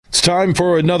Time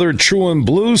for another True and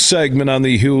Blue segment on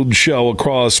the huge show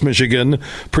across Michigan,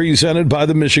 presented by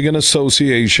the Michigan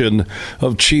Association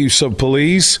of Chiefs of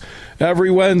Police. Every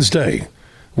Wednesday,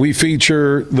 we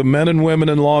feature the men and women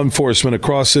in law enforcement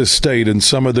across this state and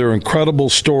some of their incredible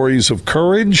stories of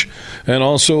courage and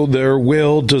also their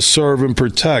will to serve and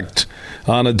protect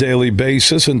on a daily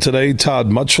basis. And today, Todd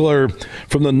Mutchler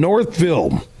from the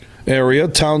Northville area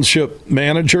Township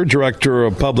Manager, Director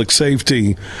of Public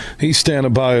Safety. He's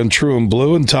standing by on True and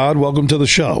Blue. And Todd, welcome to the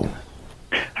show.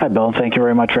 Hi, Bill. Thank you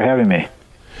very much for having me.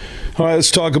 All right, let's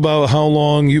talk about how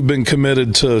long you've been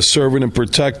committed to serving and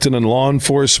protecting in law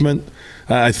enforcement.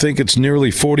 I think it's nearly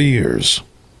 40 years.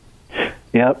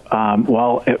 Yep.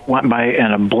 Well, it went by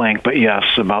in a blink, but yes,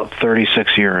 about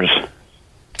 36 years.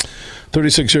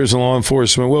 36 years in law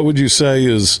enforcement. What would you say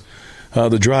is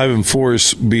the driving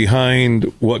force behind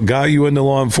what got you into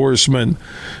law enforcement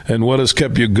and what has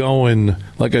kept you going,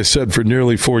 like I said, for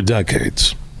nearly 4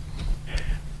 decades?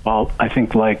 Well, I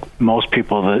think like most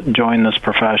people that join this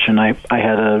profession, I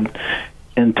had an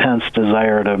intense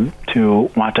desire to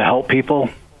want to help people.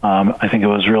 I think it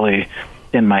was really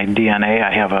in my DNA.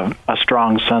 I have a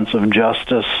strong sense of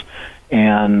justice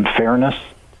and fairness.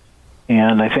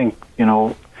 And I think,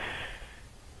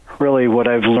 really what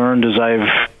I've learned as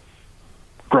I've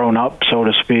grown up, so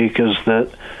to speak, is that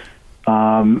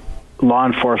law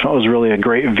enforcement was really a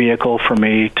great vehicle for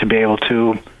me to be able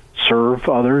to serve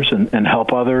others and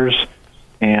help others.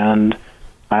 And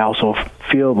I also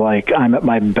feel like I'm at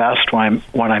my best when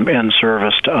I'm in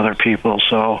service to other people.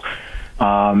 So,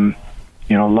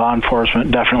 law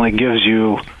enforcement definitely gives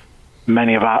you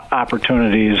many of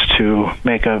opportunities to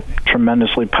make a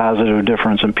tremendously positive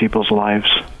difference in people's lives.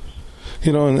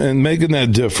 And making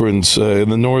that difference in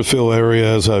the Northville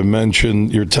area, as I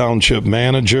mentioned, your township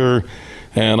manager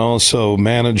and also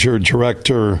manager,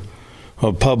 director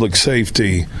of public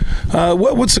safety.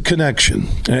 What's the connection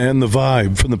and the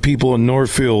vibe from the people in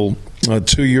Northville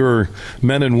to your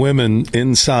men and women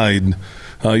inside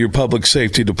your public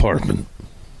safety department?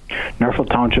 Northville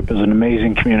Township is an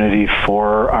amazing community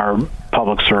for our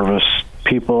public service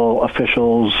people,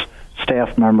 officials,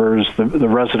 staff members. The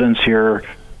residents here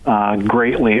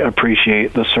greatly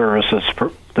appreciate the service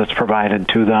that's provided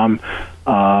to them,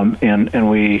 and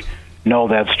we know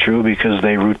that's true because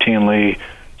they routinely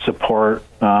support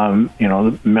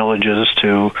the millages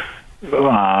to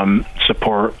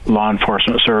support law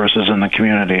enforcement services in the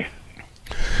community.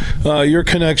 Your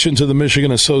connection to the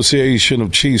Michigan Association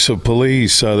of Chiefs of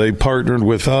Police, they partnered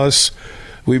with us.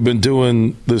 We've been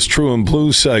doing this True and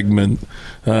Blue segment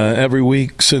every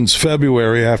week since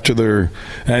February after their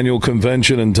annual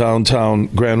convention in downtown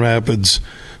Grand Rapids.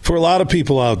 For a lot of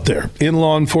people out there, in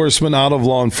law enforcement, out of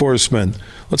law enforcement,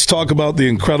 let's talk about the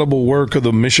incredible work of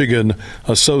the Michigan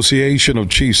Association of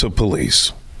Chiefs of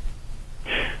Police.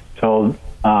 So,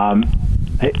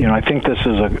 I think this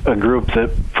is a group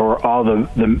that for all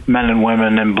the men and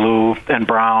women in blue and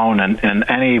brown and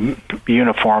any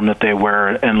uniform that they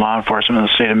wear in law enforcement in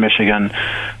the state of Michigan,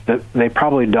 that they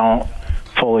probably don't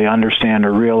fully understand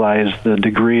or realize the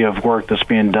degree of work that's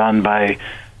being done by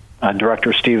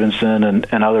Director Stevenson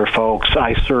and other folks.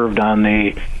 I served on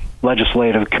the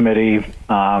legislative committee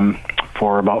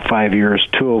for about 5 years,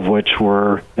 2 of which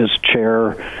were as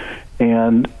chair.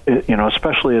 And,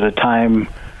 especially at a time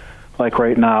like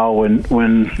right now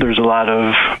when there's a lot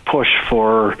of push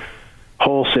for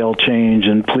wholesale change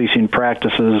in policing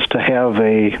practices, to have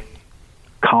a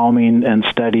calming and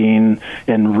steadying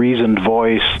and reasoned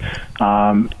voice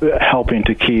helping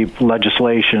to keep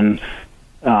legislation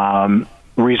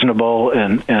reasonable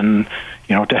and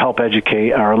to help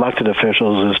educate our elected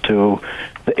officials as to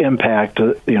the impact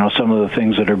some of the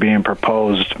things that are being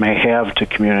proposed may have to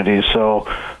communities. So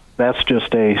that's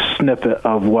just a snippet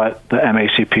of what the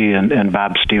MACP and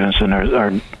Bob Stevenson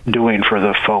are doing for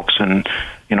the folks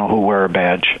who wear a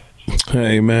badge.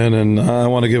 Amen. And I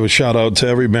want to give a shout out to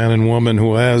every man and woman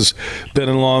who has been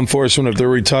in law enforcement, if they're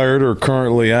retired or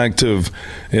currently active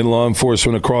in law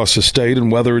enforcement across the state,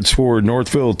 and whether it's for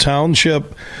Northville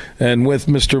Township and with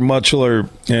Mr. Mutchler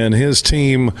and his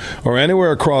team, or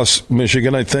anywhere across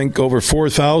Michigan. I think over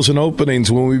 4,000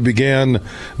 openings when we began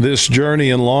this journey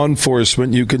in law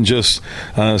enforcement. You can just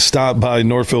stop by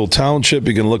Northville Township.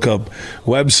 You can look up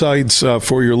websites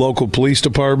for your local police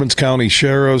departments, county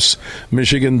sheriffs,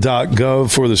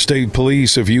 Michigan.gov for the state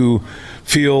police. If you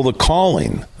feel the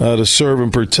calling to serve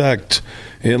and protect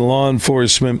in law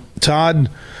enforcement.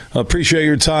 Todd, appreciate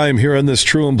your time here on this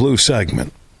True and Blue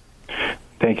segment.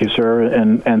 Thank you, sir,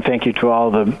 and thank you to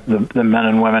all the men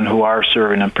and women who are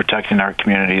serving and protecting our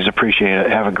communities. Appreciate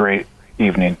it. Have a great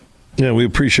evening. Yeah, we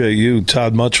appreciate you,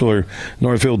 Todd Mutchler,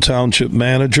 Northfield Township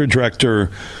Manager,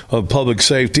 Director of Public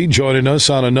Safety, joining us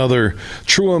on another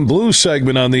True and Blue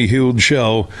segment on the Huge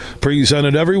Show,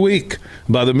 presented every week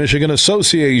by the Michigan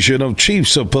Association of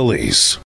Chiefs of Police.